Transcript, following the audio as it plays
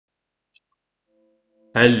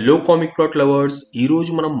Hello comic plot lovers. ఈ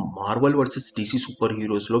రోజు మనం marvel versus DC super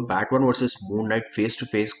heroes లో Batman versus moon night face to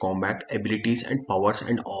face combat abilities and powers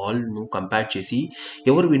and all ను compare చేసి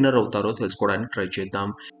ఎవరు winner అవుతారో తెలుసుకోవడానికి ట్రై చేద్దాం.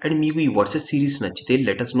 అండ్ మీకు ఈ వర్సెస్ సిరీస్ నచ్చితే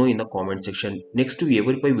let's no in the comment section. Next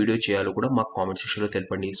ఎవరిపై video చేయాలో కూడా మాకు కామెంట్ సెక్షన్ లో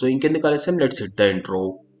తెలపండి. సో ఇంకెందుకు ఆలస్యం, let's hit the intro.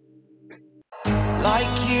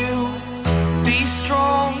 Like you, be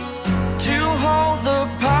strong to hold the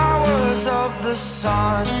powers of the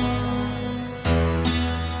sun.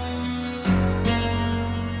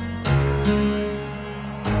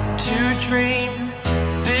 To dream,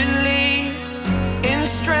 believe in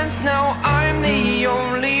strength. Now I'm the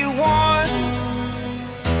only one,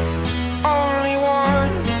 only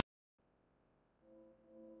one.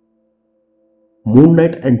 Moon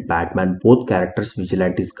night and Batman both characters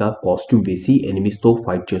విజిలాంటీస్ గా costume వేసి enemies తో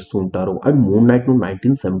fight చేస్తూ ఉంటారు. And moon night ను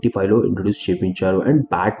 1975లో introduce చేపించారు and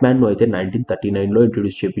Batman ను అయితే 1939లో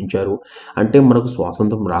introduce చేపించారు. అంటే మనకు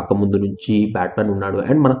స్వాతంత్రం రాకముందు నుంచి బ్యాట్మ్యాన్ ఉన్నాడు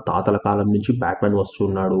అండ్ మన తాతల కాలం నుంచి బ్యాట్మ్యాన్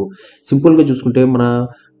వస్తున్నాడు. సింపుల్ గా చూసుకుంటే మన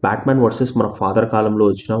బ్యాట్మ్యాన్ వర్సెస్ మన ఫాదర్ కాలంలో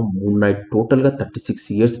వచ్చిన మూన్ నైట్ టోటల్గా 36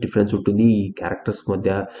 ఇయర్స్ డిఫరెన్స్ ఉంటుంది ఈ క్యారెక్టర్స్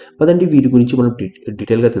మధ్య. పదండి వీరి గురించి మనం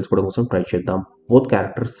డీటెయిల్గా తెలుసుకోవడం కోసం ట్రై చేద్దాం. బోత్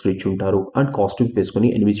క్యారెక్టర్స్ రిచ్ ఉంటారు అండ్ కాస్ట్యూమ్స్ వేసుకొని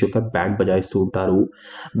ఎనిమిస్ యొక్క బ్యాండ్ బజాయిస్తూ ఉంటారు.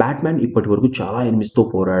 బ్యాట్మ్యాన్ ఇప్పటి వరకు చాలా ఎనిమిస్ తో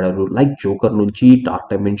పోరాడారు. లైక్ జోకర్ నుంచి డార్క్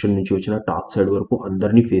డైమెన్షన్ నుంచి వచ్చిన డార్క్ సైడ్ వరకు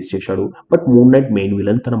అందరినీ ఫేస్ చేశాడు. But moon night main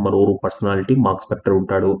villain తన మరో పర్సనాలిటీ మార్క్ స్పెక్టర్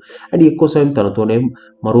ఉంటాడు అండ్ ఎక్కువ సమయం తనతోనే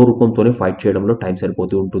మరో రూపంతోనే ఫైట్ చేయడంలో టైం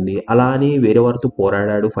సరిపోతూ ఉంటుంది. అలా అని వేరే వారితో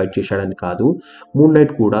పోరాడాడు, ఫైట్ చేశాడని కాదు. మూన్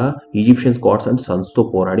నైట్ కూడా ఈజిప్షియన్స్ గాడ్స్ అండ్ సన్స్ తో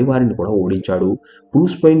పోరాడి వారిని కూడా ఓడించాడు.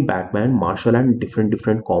 Bruce vein Batman martial and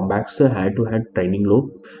different కాంబాట్స్ hand to hand training లో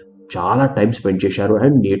చాలా టైం స్పెండ్ చేశారు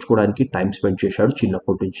అండ్ నేర్చుకోవడానికి టైం స్పెండ్ చేశాడు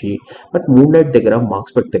చిన్నప్పటి నుంచి. బట్ మూన్ నైట్ దగ్గర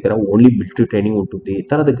మార్క్ స్పెక్ట్ దగ్గర ఓన్లీ మిలిటరీ ట్రైనింగ్ ఉంటుంది.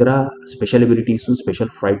 తన దగ్గర special abilities,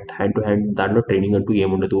 special fight hand to hand దాంట్లో ట్రైనింగ్ అంటూ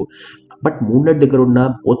ఏముండదు. బట్ మూన్ నైట్ దగ్గర ఉన్న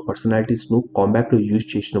బోత్ పర్సనాలిటీస్ను కాంబాక్ట్లో యూజ్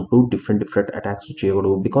చేసినప్పుడు డిఫరెంట్ అటాక్స్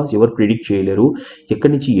చేయకూడదు. బికాస్ ఎవరు ప్రిడిక్ట్ చేయలేరు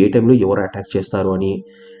ఎక్కడి నుంచి ఏ టైంలో ఎవరు అటాక్ చేస్తారు అని.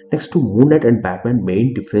 Next moon night and Batman main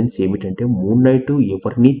difference ఏమిటంటే మూన్ నైట్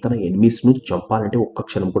ఎవరిని తన ఎనిమీస్ను చంపాలంటే ఒక్క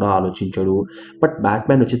క్షణం కూడా ఆలోచించాడు. బట్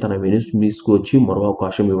బ్యాట్మ్యాన్ వచ్చి తన ఎనిమీస్కు వచ్చి మరో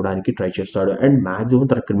అవకాశం ఇవ్వడానికి ట్రై చేస్తాడు అండ్ మ్యాక్సిమం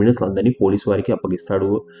తన క్రిమినల్స్ అందరినీ పోలీస్ వారికి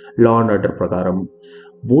అప్పగిస్తాడు లా అండ్ ఆర్డర్ ప్రకారం.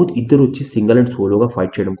 బోత్ ఇద్దరు వచ్చి సింగిల్ అండ్ సోలోగా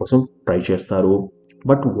ఫైట్ చేయడం కోసం ట్రై చేస్తారు.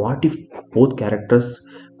 But what if both characters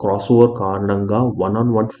cross over కారణంగా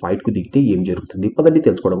వన్ ఫైట్కు దిగితే ఏం జరుగుతుంది? పదండి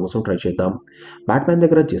తెలుసుకోవడం కోసం ట్రై చేద్దాం. బ్యాట్మ్యాన్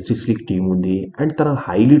దగ్గర జస్టిస్ లీగ్ టీం ఉంది అండ్ తన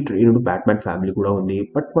హైలీ ట్రైన్డ్ బ్యాట్మ్యాన్ ఫ్యామిలీ కూడా ఉంది.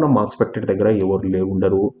 బట్ మన మార్క్ స్పెక్టర్ దగ్గర ఎవరు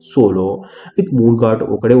ఉండరు. సోలో విత్ మూన్ గార్డ్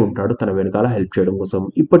ఒకడే ఉంటాడు తన వెనకాల హెల్ప్ చేయడం కోసం.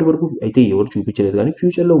 ఇప్పటి వరకు అయితే ఎవరు చూపించలేదు, కానీ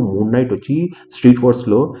ఫ్యూచర్లో మూన్ నైట్ వచ్చి street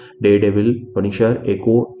వర్డ్స్లో day devil, Punisher,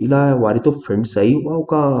 echo ఇలా వారితో ఫ్రెండ్స్ అయ్యి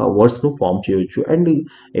ఒక వర్డ్స్ను ఫామ్ చేయొచ్చు. అండ్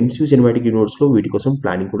ఎంసీయూ సినిమాటిక్ యూనివర్స్లో వీటి కోసం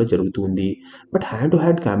ప్లానింగ్ కూడా జరుగుతుంది. బట్ హ్యాండ్ టు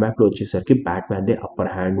హ్యాండ్ కాంబాక్లో వచ్చేసరికి బ్యాట్మ్యాన్ దే అప్పర్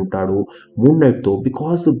హ్యాండ్ ఉంటాడు మూన్ నైట్ తో.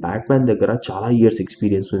 బికాస్ బ్యాట్మ్యాన్ దగ్గర చాలా ఇయర్స్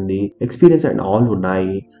ఎక్స్పీరియన్స్ అండ్ ఆల్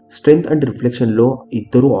ఉన్నాయి. స్ట్రెంగ్త్ అండ్ రిఫ్లెక్షన్ లో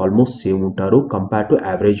ఇద్దరు ఆల్మోస్ట్ సేమ్ ఉంటారు compare to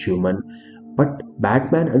average human. But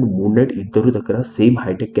Batman and moon night ఇద్దరు దగ్గర సేమ్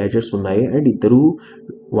హైటెక్ గ్యాజెట్స్ ఉన్నాయి అండ్ ఇద్దరు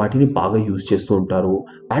వాటిని బాగా యూజ్ చేస్తూ ఉంటారు.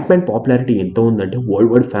 బ్యాట్మ్యాన్ పాపులారిటీ ఎంత ఉందంటే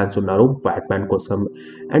వరల్డ్ వైడ్ ఫ్యాన్స్ ఉన్నారు బ్యాట్మ్యాన్ కోసం.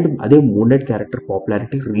 అండ్ అదే మూన్ నైట్ క్యారెక్టర్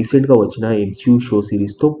పాపులారిటీ రీసెంట్గా వచ్చిన ఎంసీయూ షో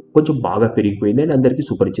సిరీస్తో కొంచెం బాగా పెరిగిపోయింది అండ్ అందరికీ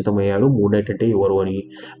సుపరిచితమయ్యాడు మూన్ నైట్ అంటే ఎవరు అని.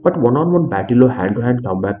 But one బ్యాటిల్లో hand to hand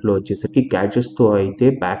కంబ్యాక్లో వచ్చేసరికి గ్యాడ్జెట్స్తో అయితే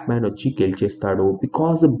బ్యాట్మ్యాన్ వచ్చి గెలిచేస్తాడు.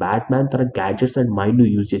 బికాజ్ బ్యాట్మ్యాన్ తన గ్యాడ్జెట్స్ అండ్ మైండ్ను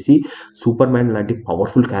యూజ్ చేసి సూపర్ మ్యాన్ లాంటి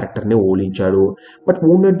పవర్ఫుల్ క్యారెక్టర్నే ఓలించాడు. బట్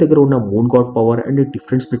మూన్ నైట్ దగ్గర ఉన్న moon God power and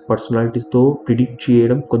different split పర్సనాలిటీస్తో predict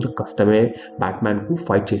చేయడం కొంచెం కష్టమే బ్యాట్మ్యాన్కు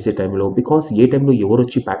ఫైట్ చేసే టైంలో. బికాస్ ఏ టైంలో ఎవరు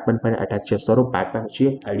వచ్చి బ్యాట్మ్యాన్ పైన అటాక్ చేస్తారో బ్యాట్మ్యాన్ వచ్చి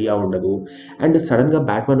ఐడియా ఉండదు. అండ్ సడన్గా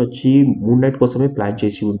బ్యాట్మ్యాన్ వచ్చి మూన్ నైట్ కోసమే ప్లాన్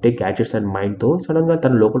చేసి ఉంటే గ్యాడ్జెట్స్ అండ్ మైండ్తో సడన్గా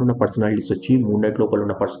తన లోపల ఉన్న పర్సనాలిటీస్ వచ్చి మూన్ నైట్ లోపల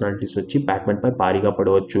ఉన్న పర్సనాలిటీస్ వచ్చి బ్యాట్మ్యాన్ పై భారీగా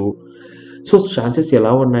పడవచ్చు. సో ఛాన్సెస్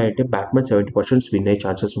ఎలా ఉన్నాయంటే బ్యాట్మ్యాన్ 70% విన్ అయ్యే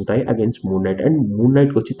ఛాన్సెస్ ఉంటాయి against moon night and moon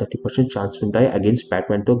నైట్కి వచ్చి 30% ఛాన్స్ ఉంటాయి అగేన్స్ట్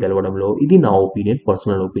బ్యాట్మ్యాన్తో గెలవడంలో. ఇది నా ఒపీనియన్,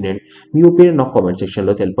 పర్సనల్ ఒపీనియన్. మీ ఒపీనియన్ నాకు కామెంట్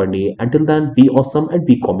సెక్షన్లో తెలపండి. Until than be awesome and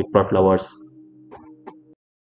be comic plot lovers.